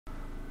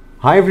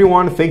Hi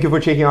everyone, thank you for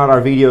checking out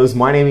our videos.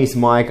 My name is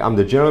Mike, I'm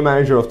the General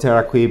Manager of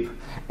TerraQuip,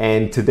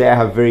 and today I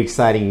have very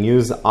exciting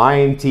news.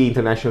 IMT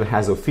International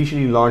has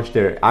officially launched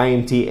their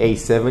IMT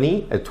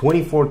A70, a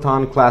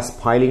 24-ton class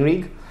piling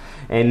rig.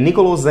 And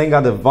Nicolo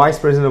Zenga, the Vice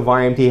President of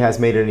IMT, has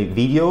made a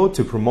video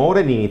to promote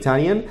it in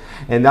Italian,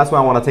 and that's why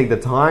I want to take the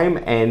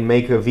time and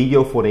make a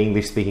video for the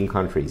English-speaking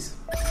countries.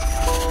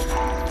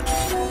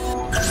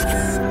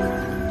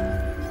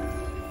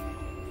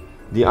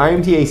 The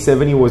IMT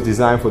A70 was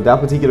designed for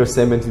that particular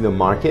segment in the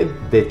market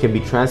that can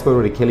be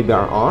transported with a Kelly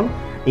bar on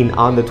in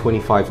under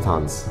 25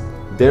 tons.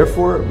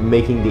 Therefore,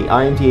 making the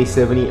IMT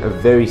A70 a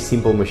very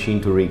simple machine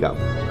to rig up.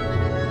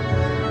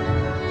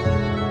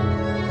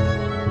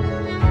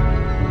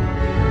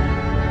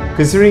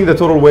 Considering the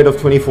total weight of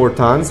 24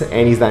 tons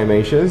and its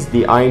dimensions,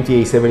 the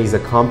IMT A70 is a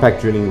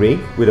compact drilling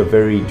rig with a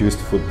very reduced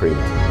footprint.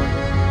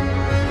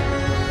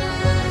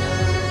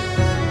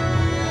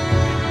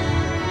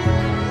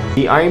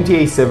 The IMT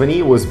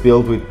A70 was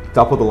built with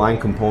top-of-the-line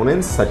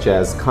components such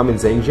as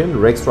Cummins Engine,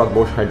 Rexroth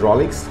Bosch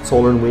hydraulics,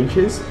 Solern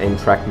winches, and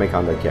track mech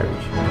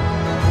undercarriage.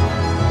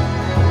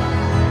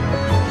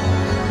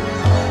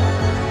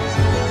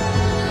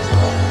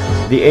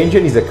 The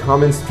engine is a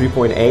Cummins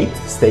 3.8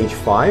 stage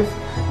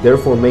 5,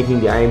 therefore making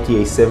the IMT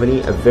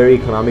A70 a very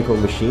economical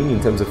machine in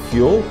terms of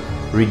fuel,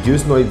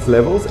 reduced noise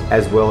levels,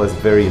 as well as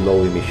very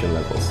low emission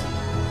levels.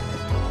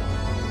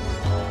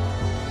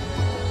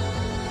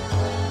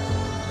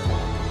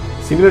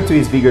 Similar to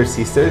its bigger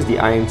sisters, the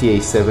IMT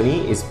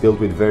A70 is built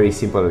with very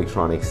simple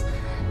electronics.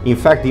 In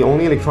fact, the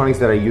only electronics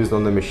that are used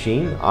on the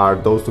machine are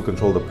those to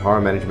control the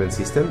power management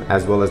system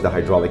as well as the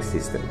hydraulic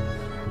system.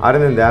 Other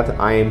than that,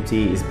 IMT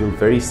is built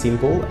very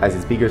simple as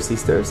its bigger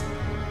sisters,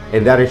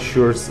 and that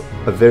ensures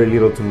a very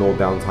little to no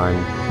downtime.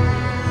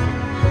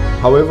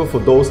 However, for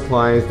those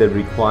clients that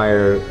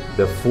require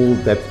the full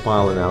depth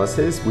pile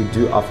analysis, we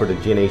do offer the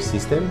Gnh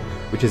System,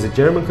 which is a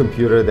German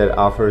computer that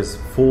offers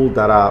full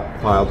data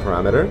pile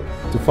parameter.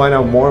 To find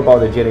out more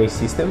about the Gnh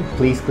System,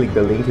 please click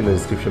the link in the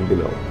description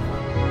below.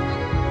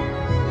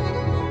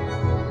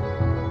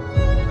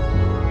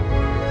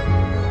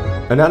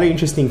 Another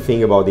interesting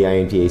thing about the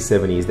IMT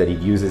A70 is that it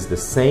uses the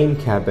same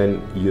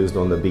cabin used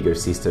on the bigger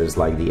sisters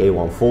like the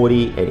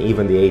A140 and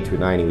even the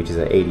A290, which is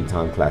an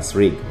 80-ton class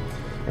rig.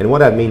 And what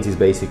that means is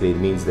basically it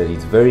means that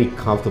it's very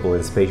comfortable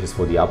and spacious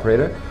for the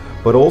operator,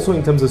 but also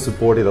in terms of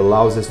support it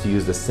allows us to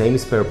use the same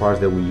spare parts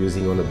that we're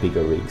using on the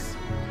bigger rigs.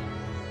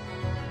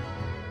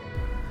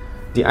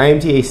 The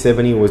IMT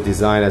A70 was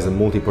designed as a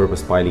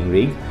multi-purpose piling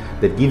rig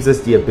that gives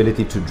us the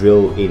ability to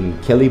drill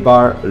in Kelly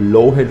bar,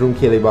 low headroom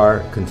Kelly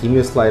bar,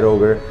 continuous slide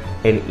auger,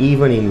 and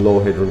even in low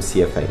headroom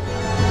CFA.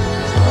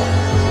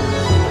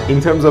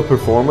 In terms of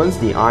performance,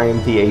 the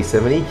IMT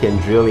A70 can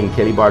drill in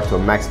Kelly bar to a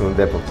maximum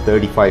depth of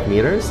 35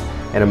 meters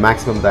and a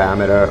maximum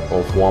diameter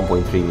of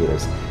 1.3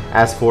 meters.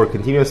 As for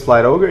continuous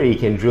slide auger, it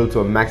can drill to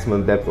a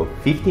maximum depth of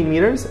 15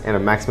 meters and a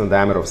maximum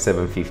diameter of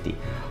 750.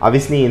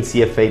 Obviously in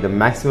CFA, the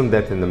maximum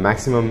depth and the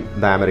maximum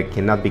diameter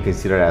cannot be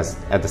considered as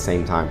at the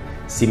same time,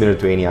 similar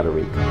to any other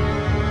rig.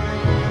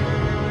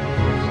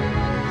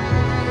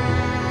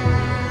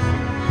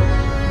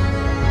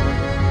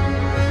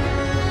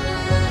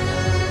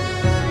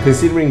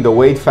 Considering the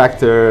weight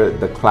factor,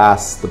 the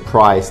class, the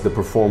price, the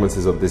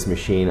performances of this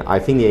machine, I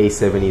think the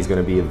A70 is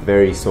going to be a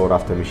very sought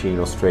after machine in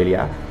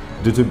Australia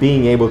due to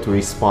being able to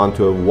respond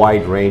to a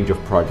wide range of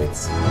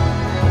projects.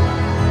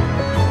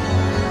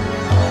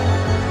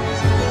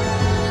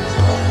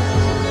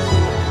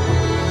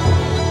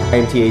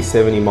 IMT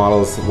A70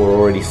 models were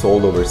already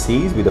sold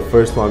overseas, with the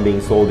first one being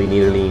sold in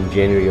Italy in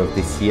January of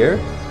this year.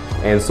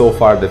 And so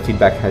far the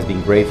feedback has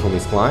been great from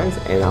his clients,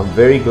 and I'm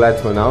very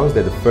glad to announce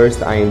that the first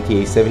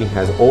IMT A70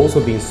 has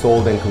also been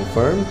sold and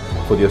confirmed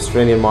for the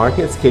Australian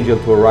market,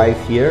 scheduled to arrive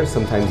here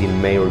sometimes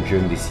in May or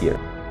June this year.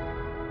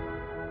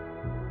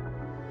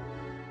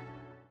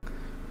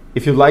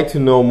 If you'd like to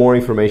know more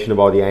information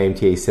about the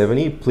IMT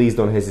A70, please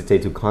don't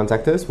hesitate to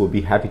contact us. We'll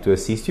be happy to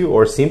assist you,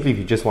 or simply if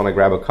you just want to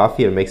grab a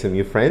coffee and make some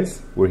new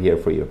friends, we're here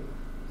for you.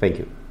 Thank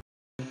you.